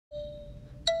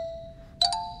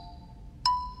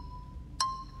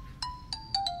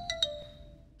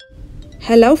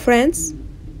Hello friends,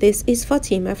 this is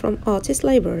Fatima from Otis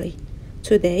Library.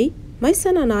 Today, my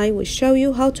son and I will show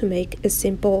you how to make a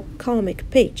simple comic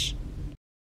page.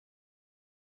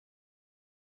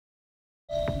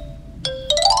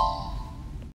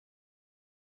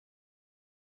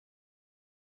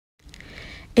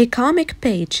 A comic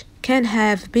page can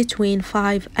have between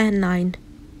 5 and 9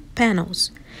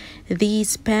 panels.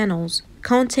 These panels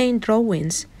contain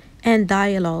drawings and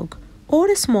dialogue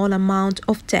or a small amount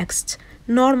of text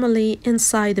normally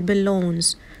inside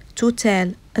balloons to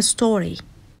tell a story.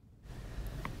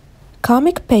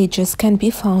 Comic pages can be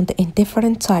found in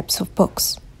different types of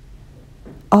books.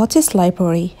 Otis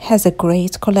Library has a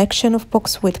great collection of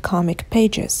books with comic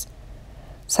pages,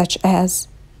 such as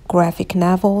graphic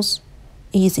novels,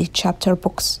 easy chapter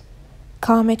books,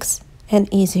 comics, and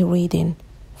easy reading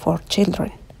for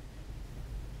children.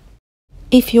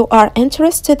 If you are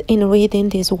interested in reading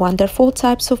these wonderful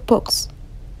types of books,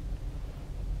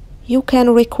 you can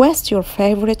request your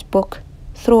favorite book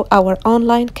through our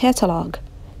online catalog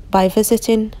by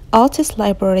visiting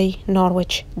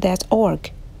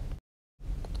otislibrarynorwich.org.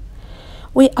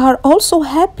 We are also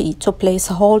happy to place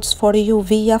holds for you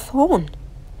via phone.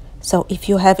 So if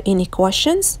you have any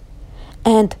questions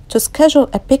and to schedule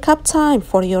a pickup time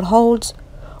for your holds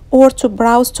or to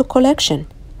browse to collection,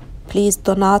 please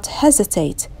do not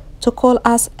hesitate to call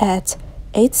us at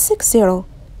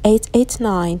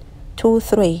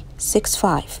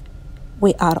 860-889-2365.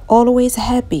 We are always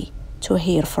happy to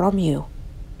hear from you.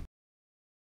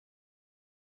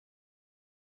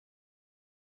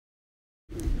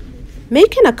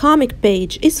 Making a comic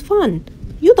page is fun.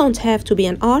 You don't have to be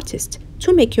an artist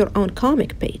to make your own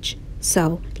comic page.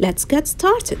 So let's get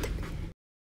started.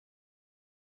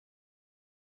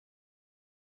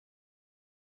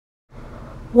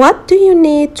 What do you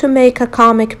need to make a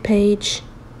comic page?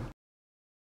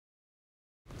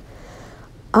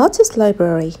 Otis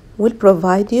Library will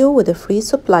provide you with a free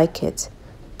supply kit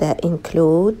that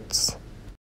includes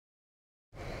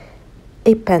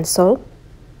a pencil,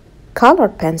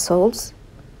 colored pencils,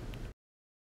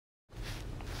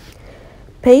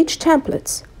 page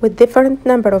templates with different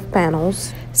number of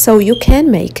panels so you can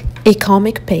make a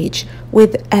comic page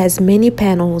with as many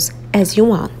panels as you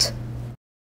want.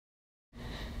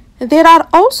 There are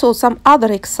also some other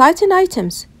exciting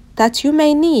items that you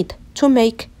may need to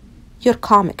make your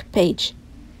comic page.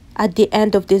 At the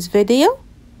end of this video,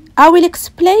 I will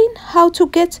explain how to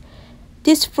get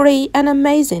this free and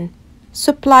amazing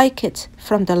supply kit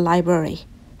from the library.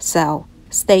 So,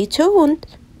 stay tuned.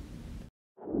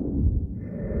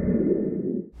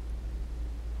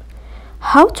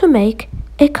 How to make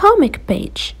a comic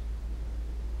page.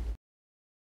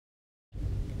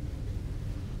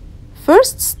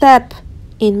 First step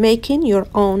in making your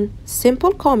own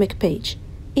simple comic page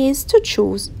is to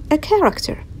choose a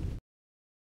character.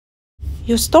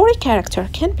 Your story character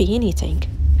can be anything: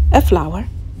 a flower,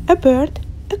 a bird,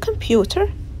 a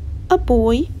computer, a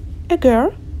boy, a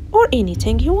girl, or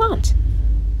anything you want.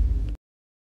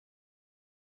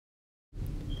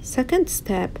 Second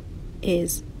step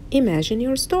is imagine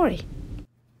your story.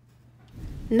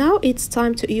 Now it's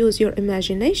time to use your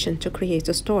imagination to create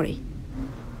a story.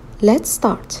 Let's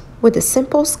start with a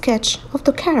simple sketch of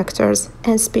the characters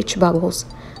and speech bubbles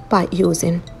by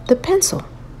using the pencil.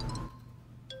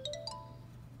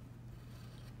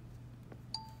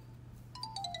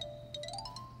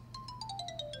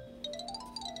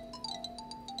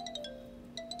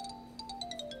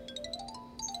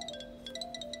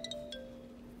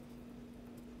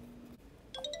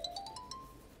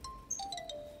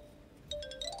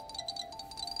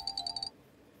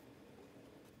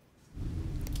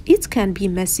 It can be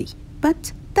messy,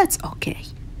 but that's okay.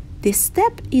 This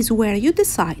step is where you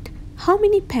decide how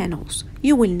many panels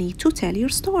you will need to tell your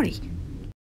story.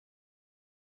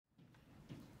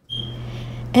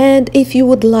 And if you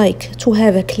would like to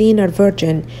have a cleaner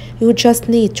version, you just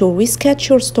need to resketch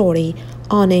your story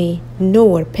on a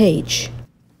newer page.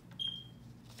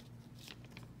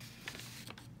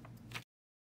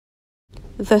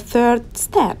 The third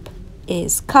step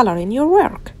is coloring your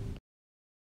work.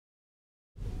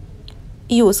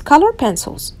 Use color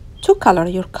pencils to color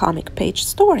your comic page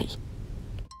story.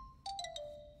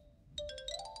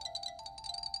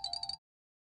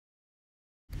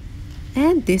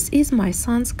 And this is my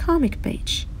son's comic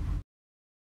page.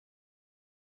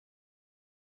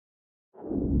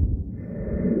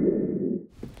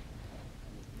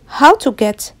 How to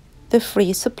get the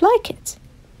free supply kit.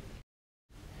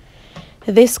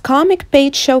 This comic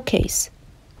page showcase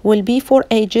will be for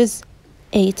ages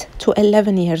 8 to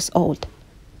 11 years old.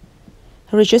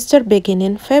 Register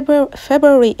beginning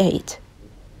February 8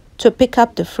 to pick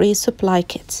up the free supply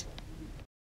kits.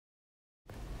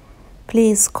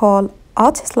 Please call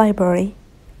Otis Library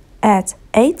at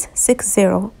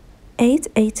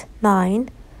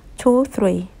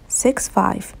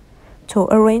 860-889-2365 to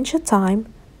arrange a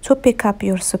time to pick up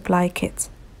your supply kit.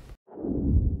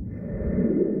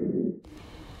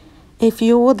 If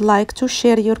you would like to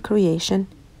share your creation,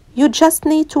 you just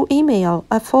need to email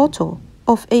a photo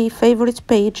of a favorite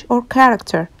page or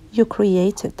character you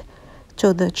created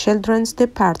to the Children's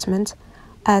Department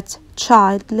at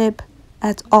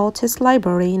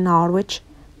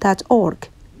childlib@otislibrarynorwich.org,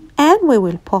 and we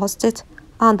will post it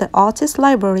on the Otis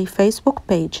Library Facebook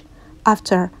page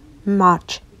after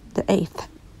March the 8th.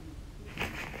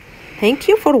 Thank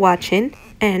you for watching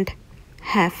and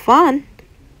have fun!